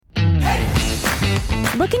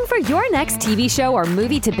Looking for your next TV show or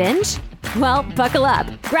movie to binge? Well, buckle up,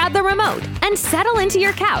 grab the remote, and settle into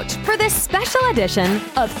your couch for this special edition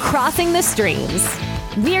of Crossing the Streams.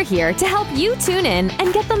 We're here to help you tune in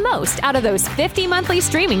and get the most out of those 50 monthly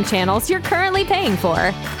streaming channels you're currently paying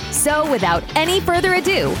for. So without any further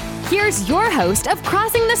ado, here's your host of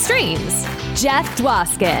Crossing the Streams, Jeff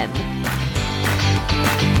Dwoskin.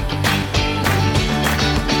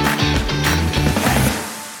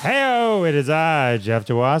 Heyo, it is I, Jeff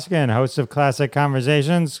Dwoskin, host of Classic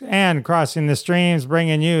Conversations and Crossing the Streams,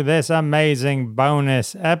 bringing you this amazing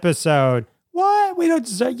bonus episode. What? We don't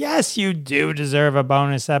deserve? Yes, you do deserve a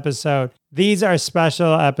bonus episode. These are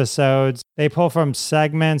special episodes. They pull from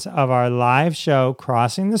segments of our live show,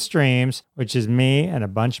 Crossing the Streams, which is me and a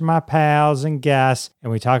bunch of my pals and guests,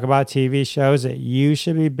 and we talk about TV shows that you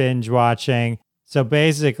should be binge watching. So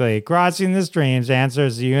basically, Crossing the Streams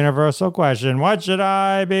answers the universal question, what should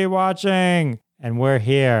I be watching? And we're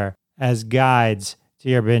here as guides to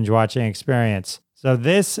your binge watching experience. So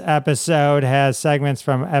this episode has segments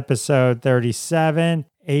from episode 37,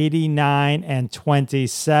 89, and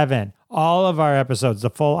 27. All of our episodes, the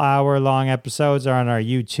full hour-long episodes, are on our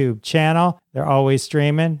YouTube channel. They're always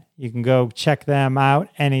streaming. You can go check them out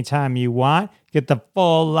anytime you want. Get the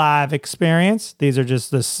full live experience. These are just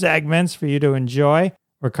the segments for you to enjoy.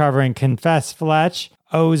 We're covering Confess Fletch,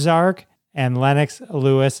 Ozark, and Lennox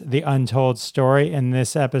Lewis, The Untold Story in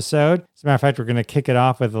this episode. As a matter of fact, we're going to kick it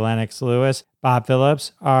off with Lennox Lewis. Bob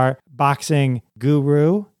Phillips, our boxing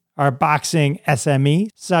guru, our boxing SME,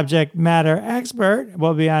 subject matter expert,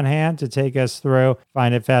 will be on hand to take us through.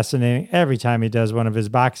 Find it fascinating every time he does one of his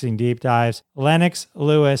boxing deep dives. Lennox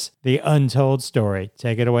Lewis, The Untold Story.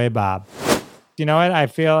 Take it away, Bob. You know what? I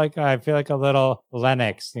feel like a little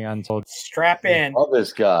Lennox, The Untold. Strap in. Love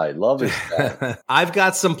this guy. Love this guy. I've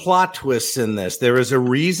got some plot twists in this. There is a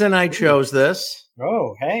reason I chose this.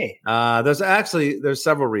 Oh, hey. There's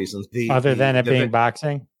several reasons. Other than it being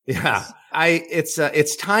boxing? Yeah.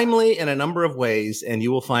 It's timely in a number of ways, and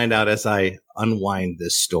you will find out as I unwind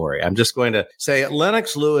this story. I'm just going to say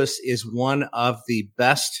Lennox Lewis is one of the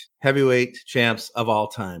best heavyweight champs of all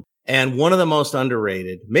time. And one of the most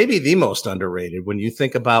underrated, maybe the most underrated when you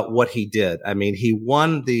think about what he did. I mean, he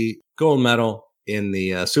won the gold medal in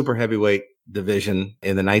the super heavyweight division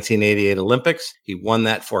in the 1988 Olympics. He won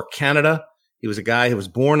that for Canada. He was a guy who was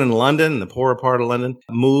born in London, in the poorer part of London,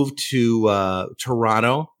 moved to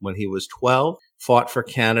Toronto when he was 12, fought for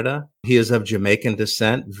Canada. He is of Jamaican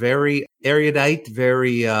descent, very erudite,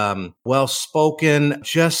 very well-spoken,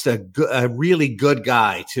 just a really good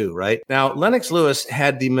guy too, right? Now, Lennox Lewis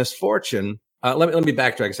had the misfortune, let me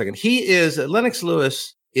backtrack a second. Lennox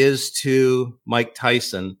Lewis is to Mike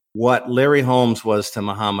Tyson what Larry Holmes was to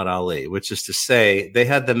Muhammad Ali, which is to say they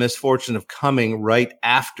had the misfortune of coming right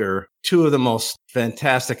after two of the most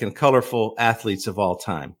fantastic and colorful athletes of all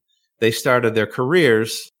time. They started their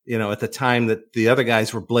careers, at the time that the other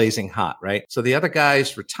guys were blazing hot, right? So the other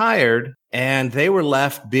guys retired and they were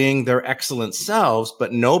left being their excellent selves,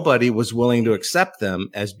 but nobody was willing to accept them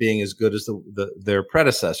as being as good as their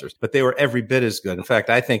predecessors. But they were every bit as good. In fact,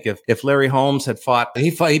 I think if Larry Holmes had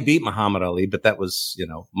he beat Muhammad Ali, but that was,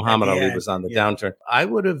 Muhammad Ali was on the downturn. I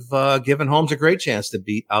would have given Holmes a great chance to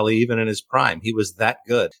beat Ali even in his prime. He was that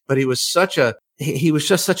good. But he was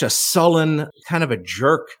just such a sullen, kind of a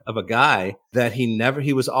jerk of a guy that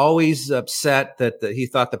he was always upset that he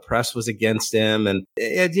thought the press was against him. And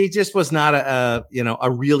he just was not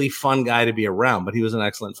a really fun guy to be around, but he was an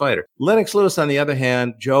excellent fighter. Lennox Lewis, on the other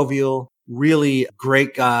hand, jovial, really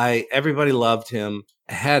great guy. Everybody loved him.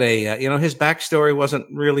 Had his backstory wasn't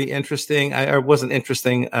really interesting. Wasn't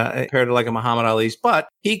interesting compared to like a Muhammad Ali's, but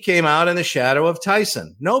he came out in the shadow of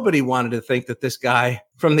Tyson. Nobody wanted to think that this guy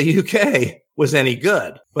from the UK was any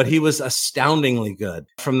good, but he was astoundingly good.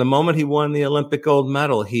 From the moment he won the Olympic gold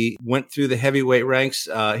medal, he went through the heavyweight ranks.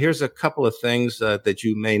 Here's a couple of things that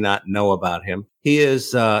you may not know about him. He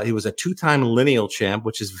was a two-time lineal champ,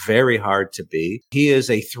 which is very hard to be. He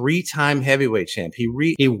is a three-time heavyweight champ.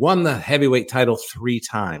 He won the heavyweight title 3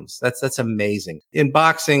 times. That's amazing. In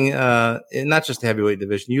boxing, not just the heavyweight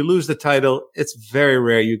division, you lose the title. It's very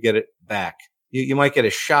rare you get it back. You might get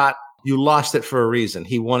a shot. You lost it for a reason.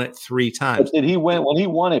 He won it 3 times. But when he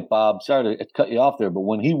won it, Bob, sorry to cut you off there, but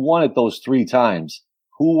when he won it those 3 times,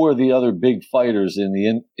 who were the other big fighters in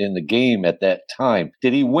the game at that time?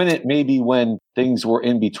 Did he win it maybe when things were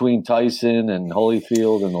in between Tyson and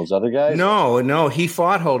Holyfield and those other guys? No, he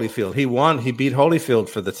fought Holyfield. He won. He beat Holyfield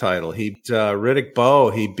for the title. He beat Riddick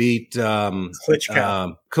Bowe. He beat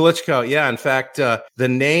Klitschko. Yeah, in fact, the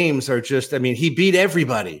names are just, I mean, he beat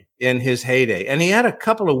everybody in his heyday. And he had a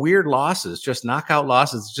couple of weird losses, just knockout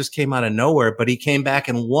losses, just came out of nowhere, but he came back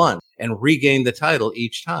and won and regained the title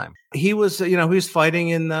each time. He was, he was fighting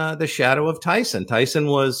in the shadow of Tyson. Tyson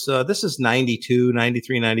was, this is 92,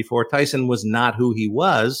 93, 94. Tyson was not who he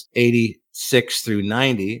was, 86 through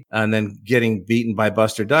 90, and then getting beaten by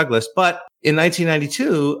Buster Douglas. But in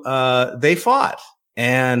 1992, they fought.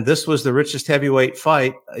 And this was the richest heavyweight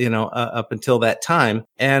fight, up until that time.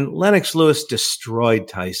 And Lennox Lewis destroyed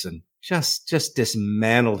Tyson, just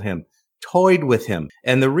dismantled him, toyed with him.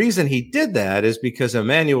 And the reason he did that is because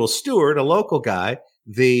Emanuel Stewart, a local guy,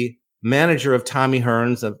 the manager of Tommy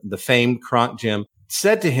Hearns, of the famed Kronk Gym,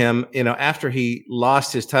 said to him, after he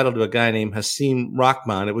lost his title to a guy named Hasim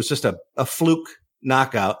Rahman, it was just a fluke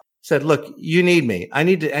knockout. Said, look, you need me. I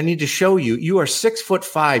need to show you. You are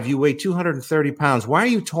 6'5". You weigh 230 pounds. Why are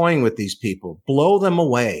you toying with these people? Blow them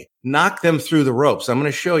away. Knock them through the ropes. I'm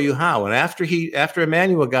going to show you how. And after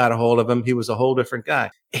Emmanuel got a hold of him, he was a whole different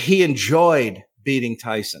guy. He enjoyed beating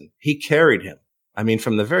Tyson. He carried him. I mean,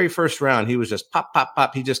 from the very first round, he was just pop, pop,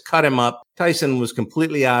 pop. He just cut him up. Tyson was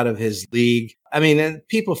completely out of his league. I mean, and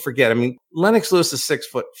people forget. I mean, Lennox Lewis is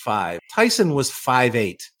 6'5". Tyson was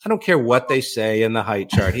 5'8". I don't care what they say in the height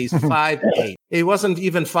chart. He's 5'8". He wasn't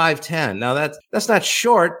even 5'10". Now that's not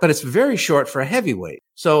short, but it's very short for a heavyweight.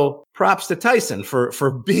 So props to Tyson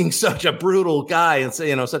for being such a brutal guy and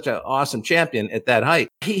such an awesome champion at that height.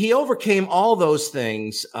 He overcame all those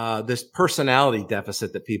things, this personality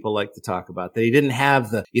deficit that people like to talk about, that he didn't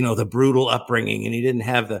have the brutal upbringing, and he didn't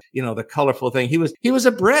have the colorful thing. He was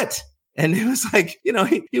a Brit. And it was like,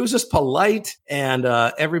 he was just polite, and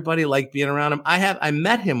everybody liked being around him. I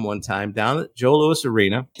met him one time down at Joe Louis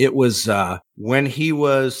Arena. It was when he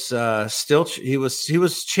was he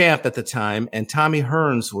was champ at the time, and Tommy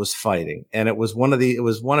Hearns was fighting, and it was one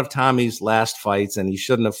of Tommy's last fights, and he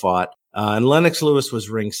shouldn't have fought. And Lennox Lewis was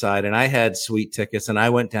ringside, and I had sweet tickets, and I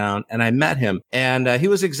went down and I met him, and he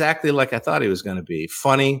was exactly like I thought he was going to be.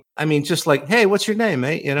 Funny. I mean, just like, hey, what's your name,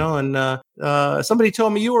 mate? And somebody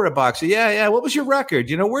told me you were a boxer. Yeah. What was your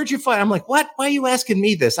record? Where'd you fight? I'm like, what? Why are you asking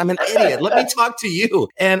me this? I'm an idiot. Let me talk to you.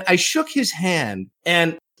 And I shook his hand,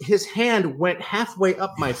 and his hand went halfway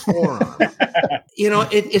up my forearm.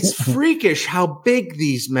 It's freakish how big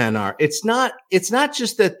these men are. It's not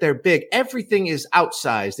just that they're big. Everything is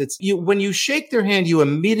outsized. When you shake their hand, you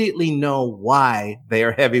immediately know why they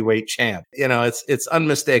are heavyweight champ. It's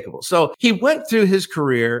unmistakable. So he went through his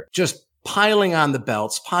career just piling on the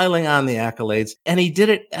belts, piling on the accolades, and he did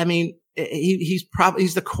it. I mean, he's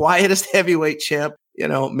the quietest heavyweight champ,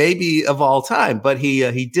 maybe of all time, but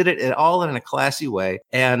he did it all in a classy way.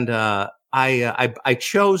 And, I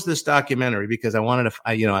chose this documentary because I wanted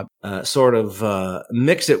to, sort of,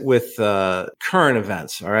 mix it with, current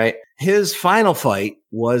events. All right. His final fight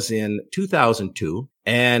was in 2002,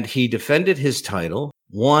 and he defended his title,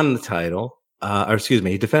 won the title,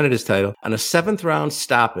 he defended his title on a 7th round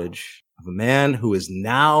stoppage of a man who is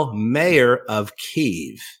now mayor of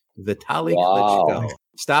Kyiv, Vitaly Klitschko.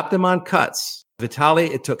 Stopped him on cuts. Vitaly,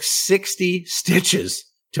 it took 60 stitches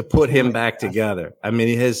to put him back together. I mean,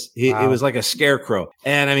 he was like a scarecrow.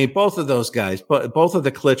 And I mean, both of those guys, both of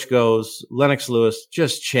the Klitschkos, Lennox Lewis,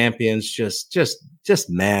 just champions, just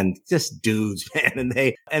men, just dudes,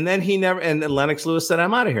 man. And then Lennox Lewis said,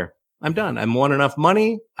 I'm out of here. I'm done. I've won enough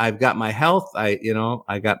money. I've got my health. I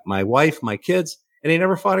got my wife, my kids, and he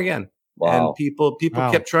never fought again. Wow. And people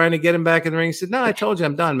kept trying to get him back in the ring. He said, no, I told you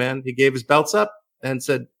I'm done, man. He gave his belts up and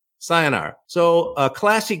said, sayonara. So a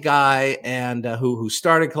classy guy, and who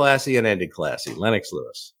started classy and ended classy, Lennox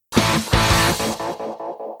Lewis.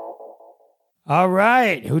 All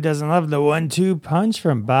right. Who doesn't love the 1-2 punch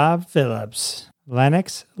from Bob Phillips?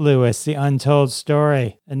 Lennox Lewis, the untold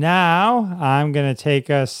story. And now I'm going to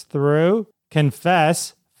take us through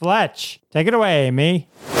Confess Fletch. Take it away, Amy.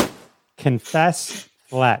 Confess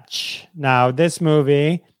Fletch. Now, this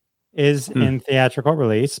movie is in theatrical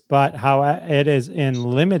release, but how it is in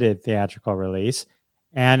limited theatrical release,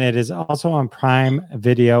 and it is also on Prime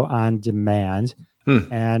Video on Demand,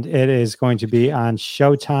 and it is going to be on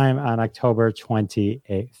Showtime on October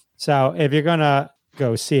 28th. So if you're going to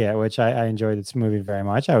go see it, which I enjoyed this movie very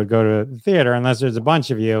much, I would go to the theater unless there's a bunch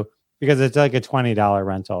of you, because it's like a $20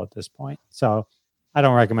 rental at this point. So I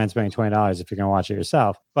don't recommend spending $20 if you're going to watch it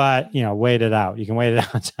yourself, but wait it out. You can wait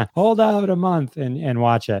it out. Hold out a month and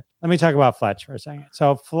watch it. Let me talk about Fletch for a second.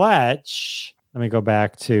 So Fletch let me go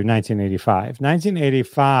back to 1985.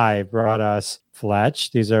 1985 brought us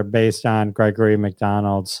Fletch. These are based on Gregory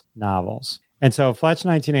McDonald's novels. And so Fletch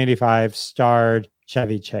 1985 starred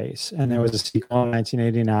Chevy Chase, and there was a sequel in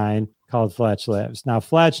 1989 called Fletch Lives. Now,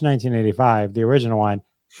 Fletch 1985, the original one,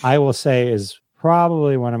 I will say is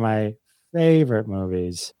probably one of my favorite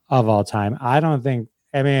movies of all time. I don't think,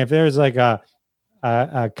 I mean, if there's like a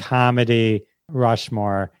comedy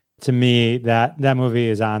Rushmore, to me, that movie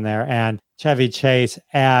is on there. And Chevy Chase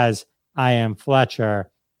as I Am Fletcher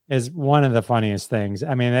is one of the funniest things.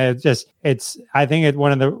 I mean, I think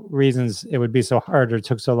one of the reasons it would be so hard or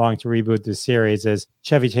took so long to reboot the series is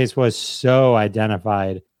Chevy Chase was so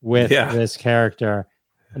identified with this character.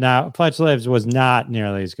 Now, Fletch Lives was not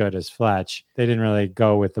nearly as good as Fletch. They didn't really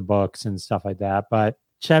go with the books and stuff like that. But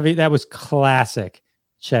Chevy, that was classic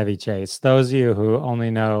Chevy Chase. Those of you who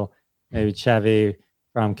only know maybe Chevy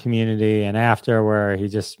from Community and After, where he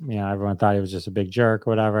just, everyone thought he was just a big jerk or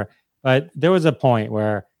whatever. But there was a point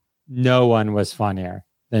where no one was funnier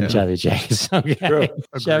than Chevy Chase. Okay?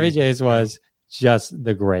 Chevy Chase was just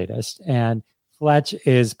the greatest. And Fletch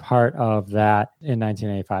is part of that in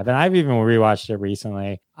 1985. And I've even rewatched it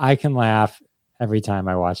recently. I can laugh every time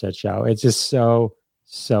I watch that show. It's just so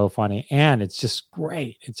funny. And it's just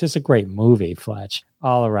great. It's just a great movie, Fletch,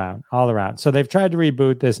 all around. So they've tried to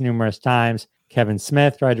reboot this numerous times. Kevin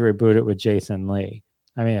Smith tried to reboot it with Jason Lee.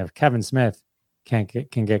 I mean, if Kevin Smith can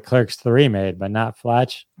get Clerks 3 made, but not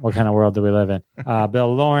Fletch, what kind of world do we live in?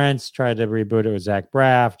 Bill Lawrence tried to reboot it with Zach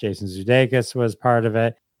Braff. Jason Sudeikis was part of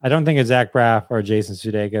it. I don't think a Zach Braff or Jason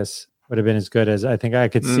Sudeikis would have been as good as I think I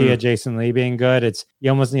could see a Jason Lee being good. You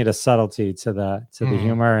almost need a subtlety to the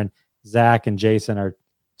humor, and Zach and Jason are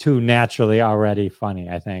too naturally already funny,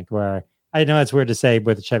 I think. Where I know it's weird to say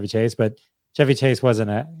with Chevy Chase, but Chevy Chase wasn't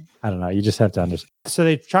I don't know, you just have to understand. So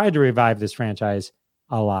they tried to revive this franchise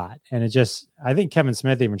a lot. And I think Kevin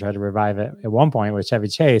Smith even tried to revive it at one point with Chevy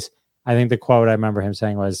Chase. I think the quote I remember him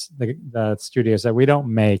saying was the studio said, "We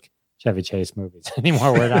don't make Chevy Chase movies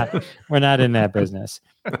anymore. We're not in that business."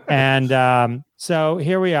 And so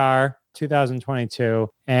here we are, 2022,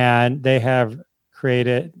 and they have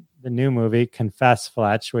created the new movie Confess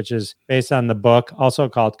Fletch, which is based on the book also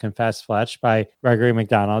called Confess Fletch by Gregory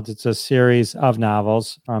McDonald. It's a series of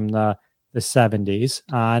novels from the 70s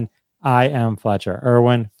on I Am Fletcher.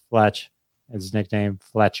 Erwin Fletch is his nickname,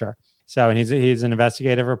 Fletcher. So, and he's an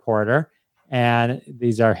investigative reporter, and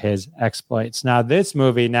these are his exploits. Now, this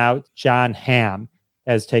movie, Jon Hamm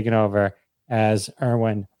has taken over as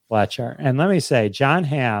Erwin Fletcher. And let me say, Jon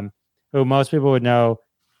Hamm, who most people would know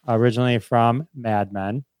originally from Mad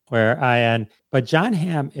Men, but Jon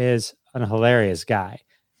Hamm is an hilarious guy.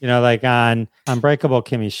 Like on Unbreakable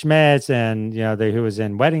Kimmy Schmidt, and who was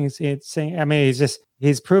in Wedding Sing. I mean,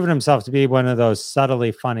 he's proven himself to be one of those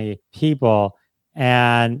subtly funny people,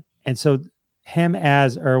 and so him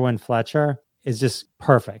as Erwin Fletcher is just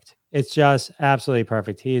perfect. It's just absolutely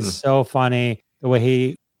perfect. He's so funny. The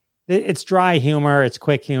way it's dry humor, it's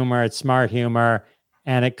quick humor, it's smart humor,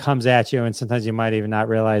 and it comes at you, and sometimes you might even not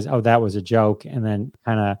realize, oh, that was a joke, and then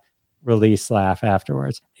kind of release laugh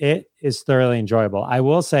afterwards. It is thoroughly enjoyable. I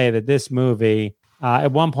will say that this movie,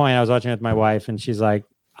 at one point I was watching it with my wife, and she's like,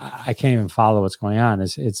 I can't even follow what's going on.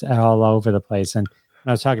 It's all over the place. And when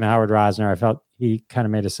I was talking to Howard Rosner, I felt he kind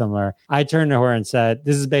of made a similar. I turned to her and said,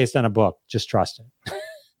 "This is based on a book. Just trust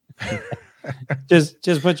it.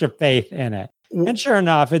 just put your faith in it." And sure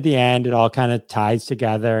enough, at the end, it all kind of ties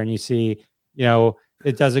together, and you see,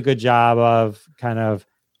 it does a good job of kind of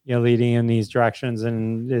leading in these directions,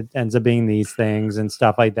 and it ends up being these things and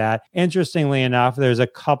stuff like that. Interestingly enough, there's a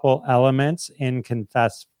couple elements in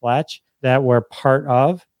Confess Fletch that were part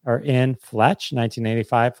of or in Fletch,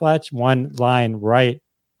 1985 Fletch. One line right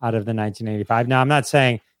out of the 1985. Now, I'm not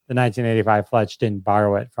saying the 1985 Fletch didn't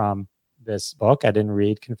borrow it from this book. I didn't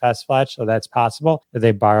read Confess Fletch, so that's possible that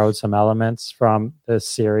they borrowed some elements from the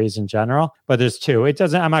series in general. But there's two. I'm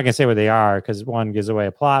not going to say what they are because one gives away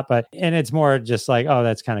a plot, and it's more just like, oh,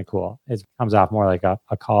 that's kind of cool. It comes off more like a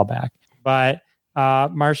callback. But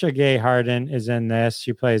Marcia Gay Harden is in this.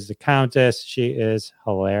 She plays the Countess. She is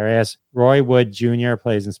hilarious. Roy Wood Jr.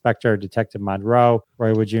 plays Inspector Detective Monroe.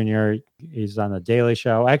 Roy Wood Jr., he's on The Daily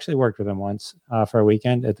Show. I actually worked with him once for a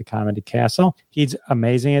weekend at the Comedy Castle. He's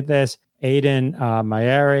amazing at this. Aidan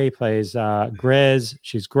Mayeri plays Grizz.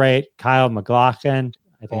 She's great. Kyle MacLachlan,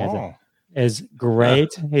 I think is great.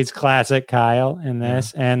 He's classic Kyle in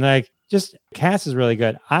this. And just cast is really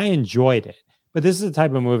good. I enjoyed it. But this is the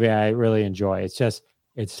type of movie I really enjoy.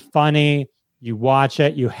 It's funny. You watch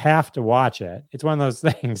it, you have to watch it. It's one of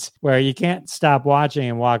those things where you can't stop watching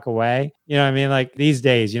and walk away. You know what I mean? Like these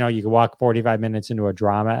days, you know, you can walk 45 minutes into a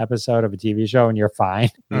drama episode of a TV show and you're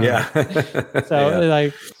fine. Yeah.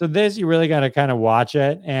 So this, you really got to kind of watch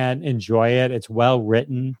it and enjoy it. It's well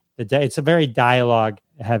written. It's a very dialogue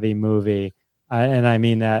heavy movie. And I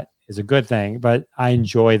mean that is a good thing, but I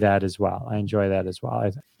enjoy that as well.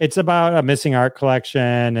 It's about a missing art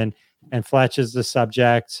collection, and Fletch is the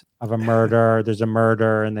subject of a murder. There's a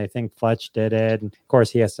murder and they think Fletch did it. And of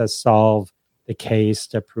course he has to solve the case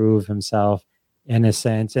to prove himself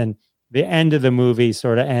innocent. And the end of the movie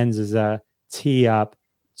sort of ends as a tee up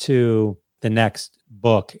to the next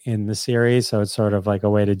book in the series. So it's sort of like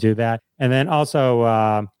a way to do that. And then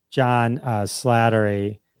also John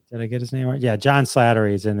Slattery. Did I get his name right? Yeah, John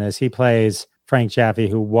Slattery is in this. He plays Frank Jaffe,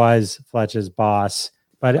 who was Fletch's boss,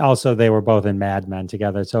 but also they were both in Mad Men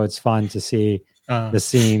together. So it's fun to see the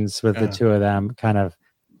scenes with the two of them kind of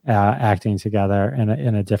acting together in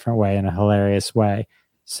a different way, in a hilarious way.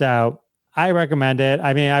 So I recommend it.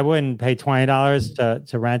 I mean, I wouldn't pay $20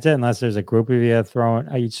 to rent it unless there's a group of you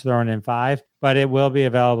each throwing in $5, but it will be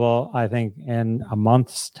available, I think, in a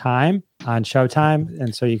month's time on Showtime.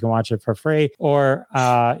 And so you can watch it for free. Or,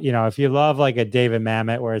 if you love like a David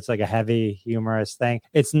Mamet where it's like a heavy humorous thing,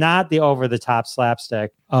 it's not the over the top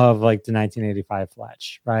slapstick of like the 1985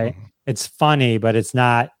 Fletch, right? Mm-hmm. It's funny, but it's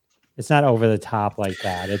not over the top like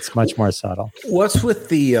that. It's much more subtle. What's with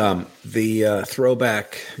the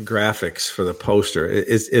throwback graphics for the poster?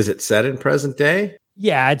 Is it set in present day?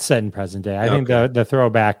 Yeah, it's set in present day. I think the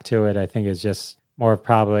throwback to it, I think, is just more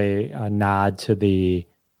probably a nod to the,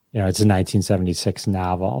 it's a 1976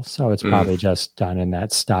 novel. So it's probably just done in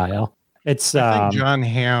that style. I think John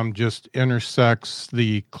Hamm just intersects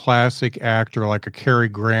the classic actor like a Cary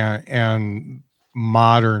Grant and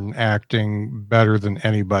modern acting better than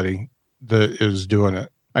anybody that is doing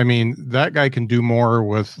it. I mean, that guy can do more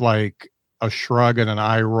with like a shrug and an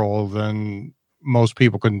eye roll than most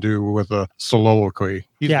people can do with a soliloquy.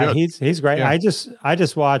 He's great. Yeah. I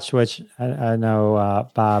just watched, which I know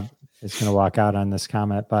Bob is going to walk out on this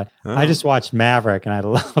comment, but I just watched Maverick and I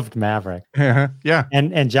loved Maverick. Yeah.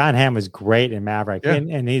 And John Hamm was great in Maverick. Yeah.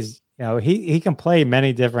 And he's, he can play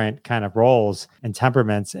many different kind of roles and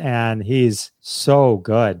temperaments, and he's so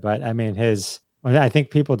good. But I mean, I think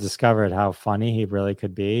people discovered how funny he really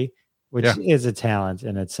could be, which is a talent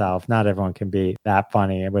in itself. Not everyone can be that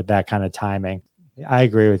funny with that kind of timing. I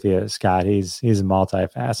agree with you, Scott. He's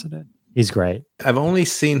multifaceted. He's great. I've only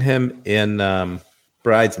seen him in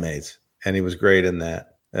Bridesmaids, and he was great in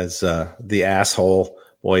that as the asshole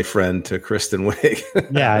boyfriend to Kristen Wiig.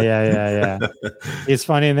 Yeah. He's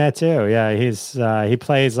funny in that too. Yeah, he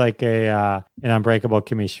plays like an Unbreakable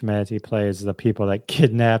Kimmy Schmidt. He plays the people that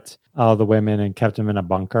kidnapped all the women and kept them in a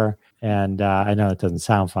bunker. And I know it doesn't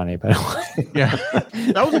sound funny, but yeah,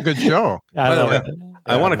 that was a good show. By the way,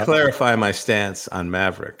 I want to clarify my stance on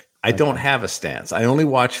Maverick. I don't have a stance. I only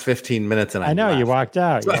watched 15 minutes, and I know left. You walked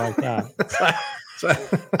out.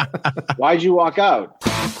 Why'd you walk out?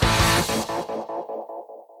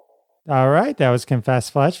 All right, that was Confess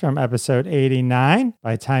Fletch from episode 89.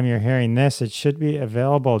 By the time you're hearing this, it should be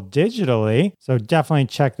available digitally, so definitely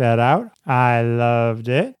check that out. I loved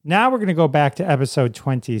it. Now we're going to go back to episode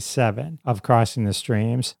 27 of Crossing the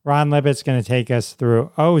Streams. Ron Libbett's going to take us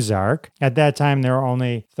through Ozark. At that time, there were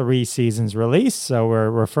only 3 seasons released, so we're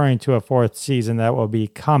referring to a 4th season that will be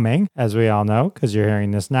coming, as we all know, because you're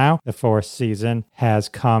hearing this now. The 4th season has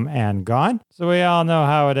come and gone, so we all know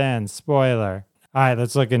how it ends. Spoiler. All right,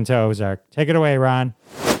 let's look into Ozark. Take it away, Ron.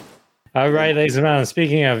 All right, ladies and gentlemen,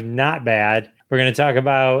 speaking of not bad, we're going to talk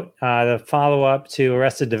about the follow-up to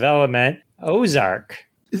Arrested Development, Ozark.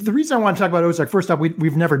 The reason I want to talk about Ozark, first off,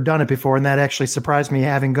 we've never done it before, and that actually surprised me,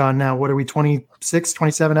 having gone now, what are we, 26,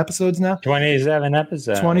 27 episodes now? 27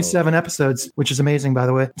 episodes. 27 episodes, which is amazing, by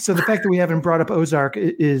the way. So the fact that we haven't brought up Ozark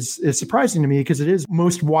is surprising to me, because it is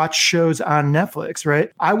most watched shows on Netflix, right?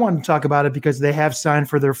 I wanted to talk about it because they have signed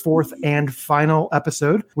for their 4th and final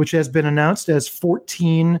episode, which has been announced as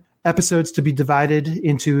 14 episodes to be divided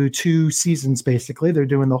into 2 seasons, basically. They're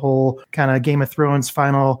doing the whole kind of Game of Thrones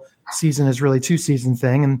final season is really 2-season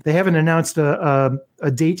thing, and they haven't announced a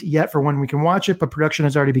date yet for when we can watch it, but production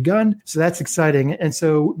has already begun, so that's exciting. And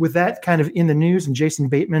so with that kind of in the news, and Jason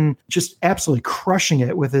Bateman just absolutely crushing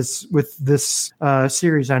it with this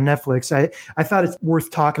series on Netflix, I thought it's worth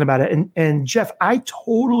talking about it. And Jeff, I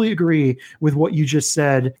totally agree with what you just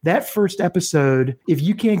said. That first episode, if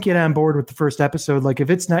you can't get on board with the first episode, like if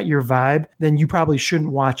it's not your vibe, then you probably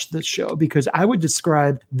shouldn't watch this show, because I would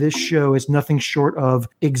describe this show as nothing short of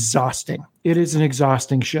exhausting. It is an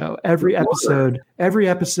exhausting show. Every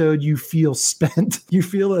episode you feel spent. You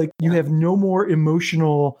feel like you have no more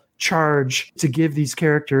emotional charge to give these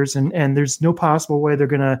characters, and there's no possible way they're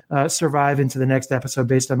going to survive into the next episode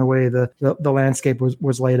based on the way the landscape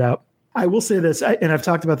was laid out. I will say this, and I've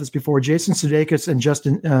talked about this before. Jason Sudeikis and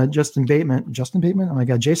Jason Bateman. Oh my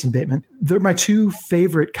God, Jason Bateman. They're my two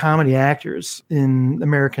favorite comedy actors in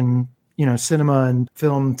American cinema and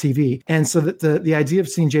film, TV. And so that the idea of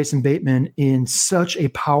seeing Jason Bateman in such a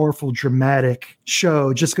powerful, dramatic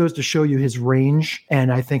show just goes to show you his range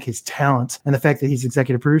and I think his talent, and the fact that he's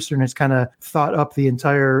executive producer and has kind of thought up the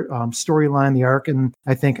entire storyline, the arc, and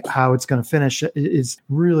I think how it's going to finish is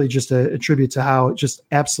really just a tribute to how just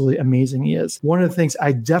absolutely amazing he is. One of the things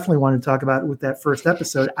I definitely want to talk about with that first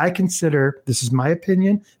episode, I consider, this is my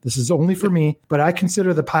opinion, this is only for me, but I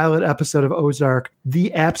consider the pilot episode of Ozark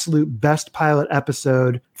the absolute best pilot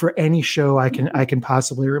episode for any show I can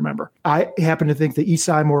possibly remember. I happen to think that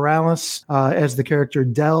Isai Morales as the character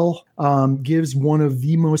Del gives one of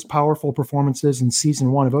the most powerful performances in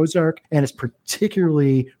season 1 of Ozark, and is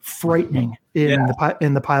particularly frightening in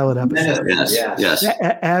the pilot episode. Yes.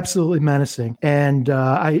 Absolutely menacing. And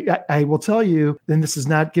I will tell you, and this is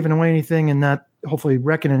not giving away anything and not hopefully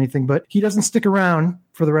wrecking anything, but he doesn't stick around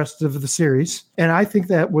for the rest of the series. And I think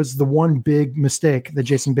that was the one big mistake that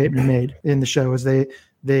Jason Bateman made in the show, is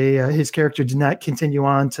his character did not continue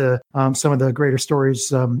on to some of the greater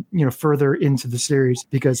stories, further into the series,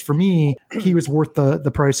 because for me, he was worth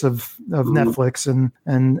the price of Netflix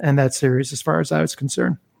and that series, as far as I was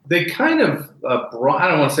concerned. They kind of I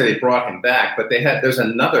don't want to say they brought him back, but there's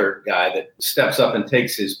another guy that steps up and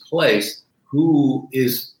takes his place, who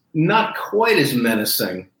is not quite as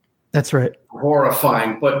menacing. That's right.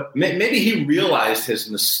 Horrifying, but maybe he realized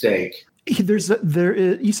his mistake. There is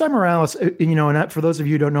Isai Morales, and for those of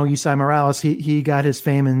you who don't know Isai Morales, he got his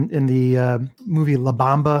fame in the movie La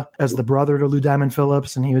Bamba as the brother to Lou Diamond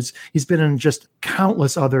Phillips, and he's been in just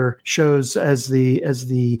countless other shows as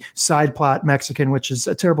the side plot Mexican, which is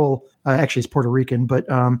a terrible. Actually, he's Puerto Rican, but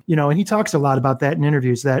and he talks a lot about that in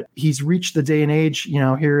interviews, that he's reached the day and age,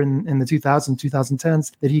 here in the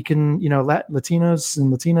 2010s, that he can, Latinos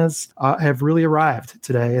and Latinas have really arrived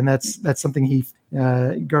today, and that's something he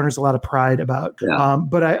garners a lot of pride about. Yeah.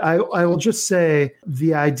 But I will just say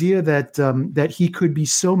the idea that he could be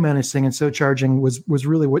so menacing and so charging was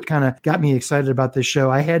really what kind of got me excited about this show.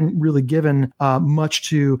 I hadn't really given much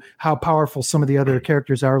to how powerful some of the other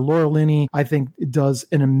characters are. Laura Linney, I think, does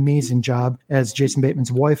an amazing job as Jason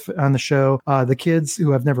Bateman's wife on the show. The kids,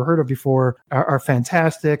 who I've never heard of before, are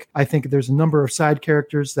fantastic. I think there's a number of side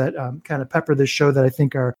characters that kind of pepper this show that I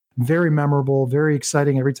think are very memorable, very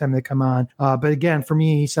exciting every time they come on. But again, for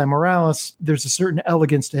me, Isai Morales, there's a certain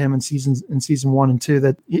elegance to him in season 1 and 2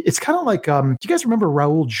 that it's kind of like, do you guys remember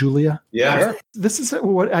Raul Julia? Yeah. This is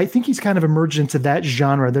what I think he's kind of emerged into that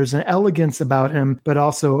genre. There's an elegance about him, but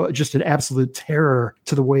also just an absolute terror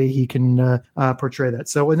to the way he can portray that.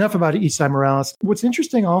 So enough about Isai Morales. What's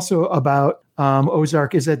interesting also about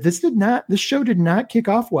Ozark is that this show did not kick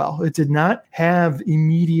off well. It did not have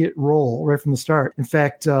immediate role right from the start. In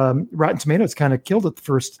fact, Rotten Tomatoes kind of killed it the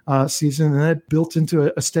first season, and that built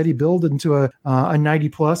into a steady build into a 90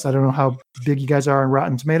 plus. I don't know how big you guys are on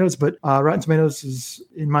Rotten Tomatoes, but Rotten Tomatoes is,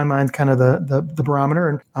 in my mind, kind of the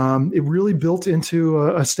barometer, and it really built into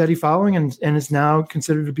a steady following, and is now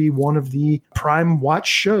considered to be one of the prime watch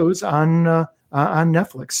shows on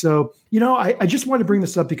Netflix. So, I just wanted to bring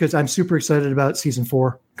this up because I'm super excited about season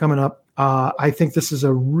 4 coming up. I think this is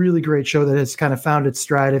a really great show that has kind of found its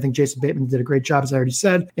stride. I think Jason Bateman did a great job, as I already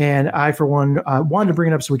said. And I, for one, wanted to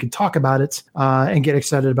bring it up so we could talk about it and get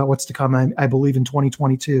excited about what's to come, I believe, in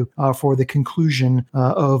 2022 for the conclusion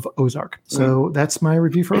of Ozark. So that's my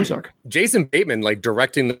review for Ozark. Jason Bateman,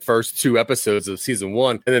 directing the first 2 episodes of season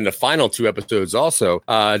 1, and then the final 2 episodes also,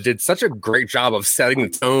 did such a great job of setting the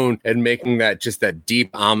tone and making that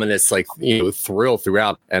deep, ominous, thrill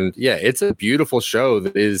throughout. And yeah, it's a beautiful show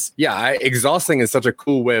that is, exhausting is such a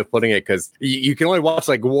cool way of putting it, because you can only watch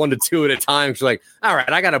 1 to 2 at a time. So all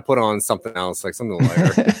right, I got to put on something else, something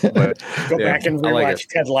lighter. But go back and rewatch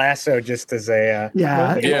Ted Lasso just as a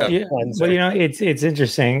Well, it's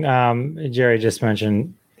interesting. Jerry just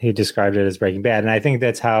mentioned he described it as Breaking Bad, and I think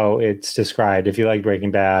that's how it's described. If you like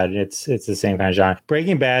Breaking Bad, it's the same kind of genre.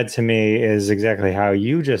 Breaking Bad to me is exactly how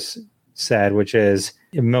you just said, which is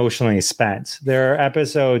emotionally spent.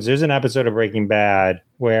 There's an episode of Breaking Bad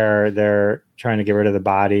where they're trying to get rid of the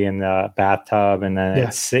body in the bathtub, and then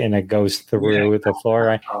it goes through the floor,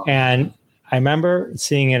 right? And I remember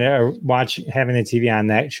seeing it or having the TV on.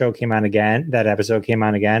 That show came on again. That episode came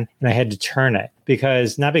on again, and I had to turn it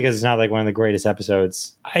because it's not like one of the greatest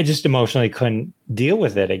episodes. I just emotionally couldn't deal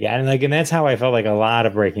with it again. And that's how I felt like a lot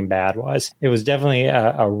of Breaking Bad was. It was definitely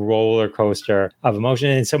a roller coaster of emotion.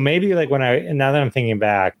 And so maybe like now that I'm thinking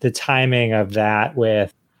back, the timing of that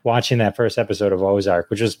with watching that first episode of Ozark,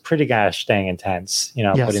 which was pretty gosh dang intense,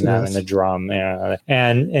 putting that in the drum,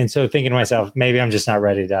 and so thinking to myself, maybe I'm just not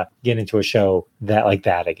ready to get into a show like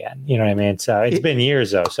that again. You know what I mean? So it's been years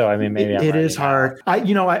though. So I mean, maybe it is hard.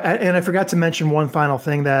 I forgot to mention one final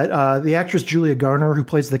thing that the actress Julia Garner, who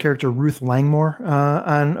plays the character Ruth Langmore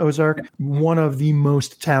on Ozark, one of the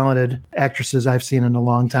most talented actresses I've seen in a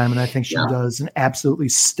long time, and I think she does an absolutely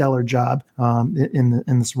stellar job in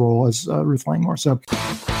this role as Ruth Langmore. So.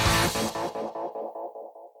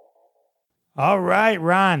 All right,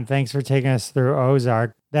 Ron, thanks for taking us through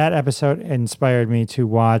Ozark. That episode inspired me to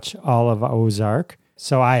watch all of Ozark.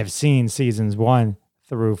 So I have seen seasons 1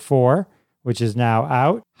 through 4, which is now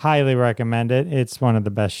out. Highly recommend it. It's one of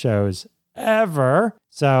the best shows ever.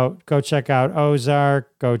 So go check out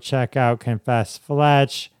Ozark. Go check out Confess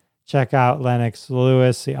Fletch. Check out Lennox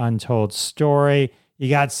Lewis, The Untold Story. You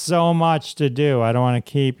got so much to do. I don't want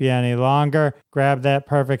to keep you any longer. Grab that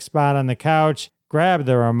perfect spot on the couch. Grab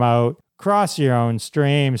the remote. Cross your own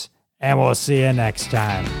streams, and we'll see you next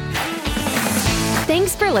time.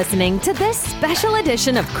 Thanks for listening to this special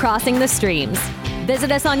edition of Crossing the Streams.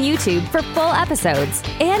 Visit us on YouTube for full episodes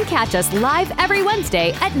and catch us live every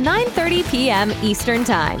Wednesday at 9:30 p.m. Eastern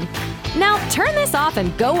Time. Now turn this off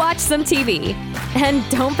and go watch some TV. And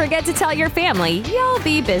don't forget to tell your family you'll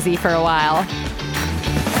be busy for a while.